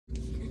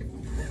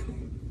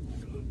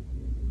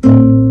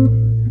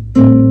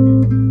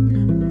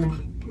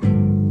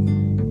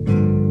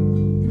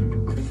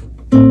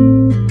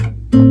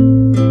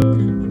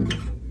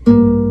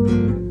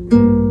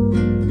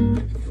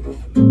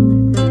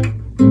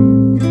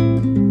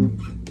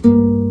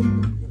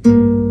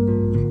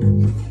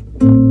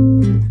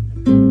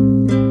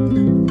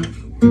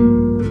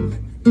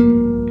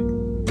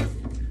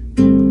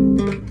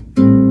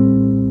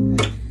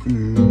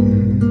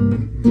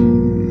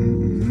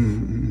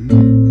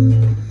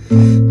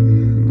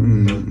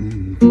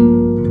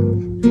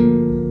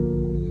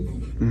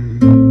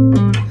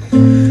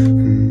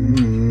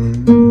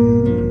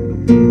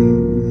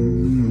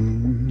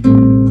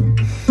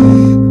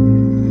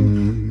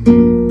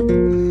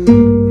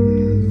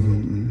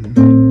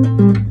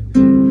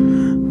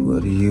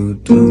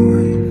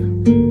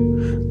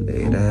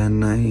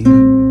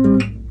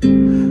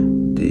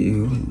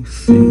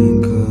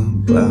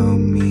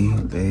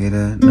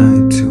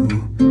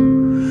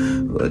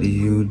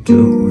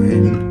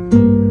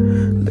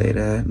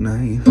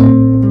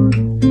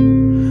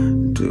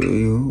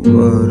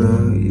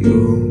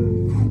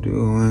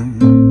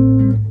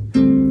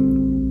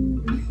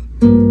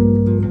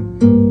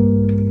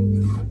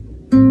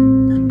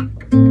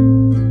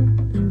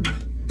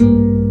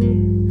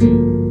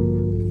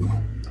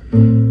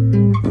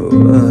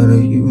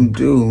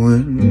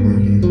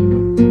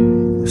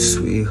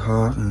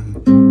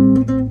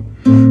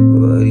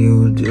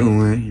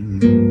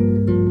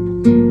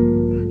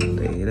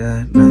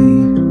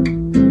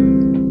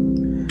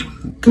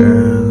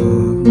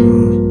girl,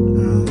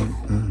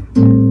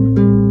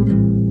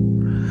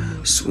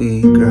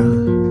 sweet girl.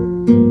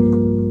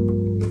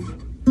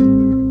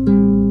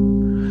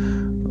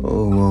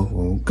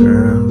 Oh,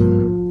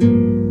 girl,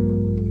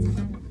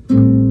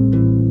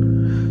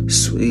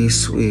 sweet,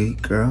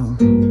 sweet girl.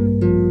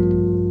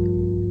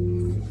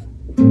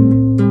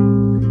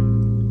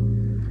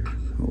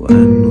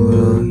 When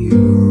will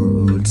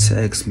you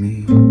text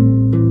me?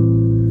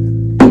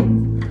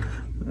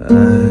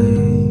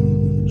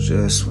 I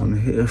just wanna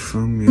hear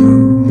from you.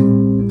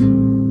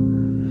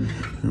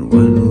 And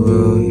when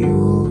will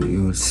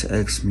you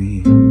text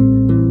me?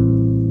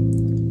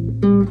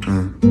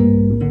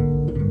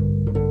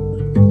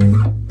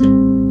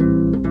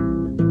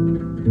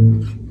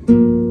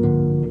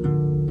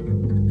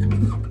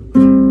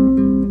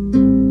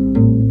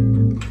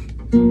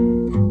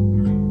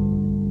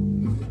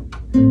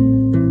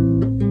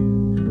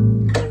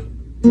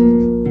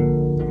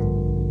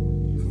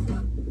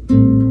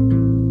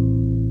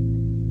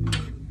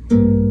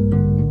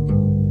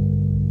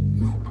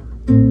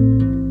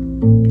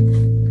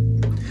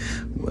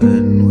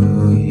 When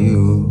will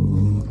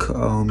you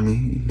call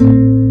me?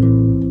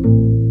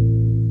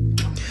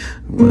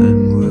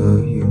 When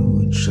will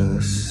you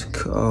just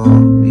call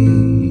me?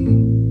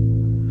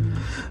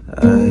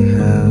 I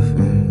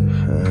haven't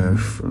heard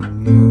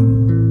from you.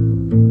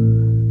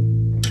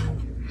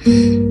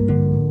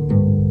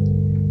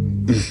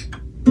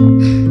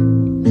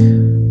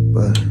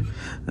 But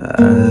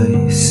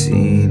I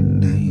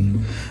seen a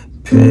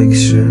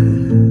picture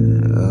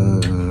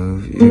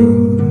of you.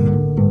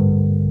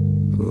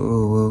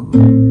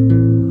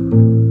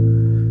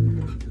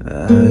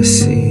 I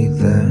see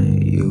that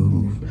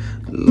you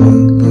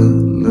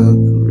look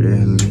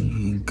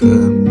really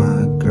good,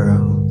 my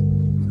girl.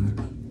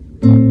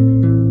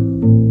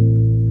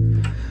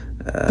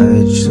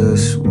 I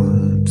just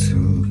want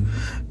to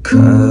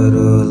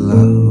cuddle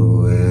up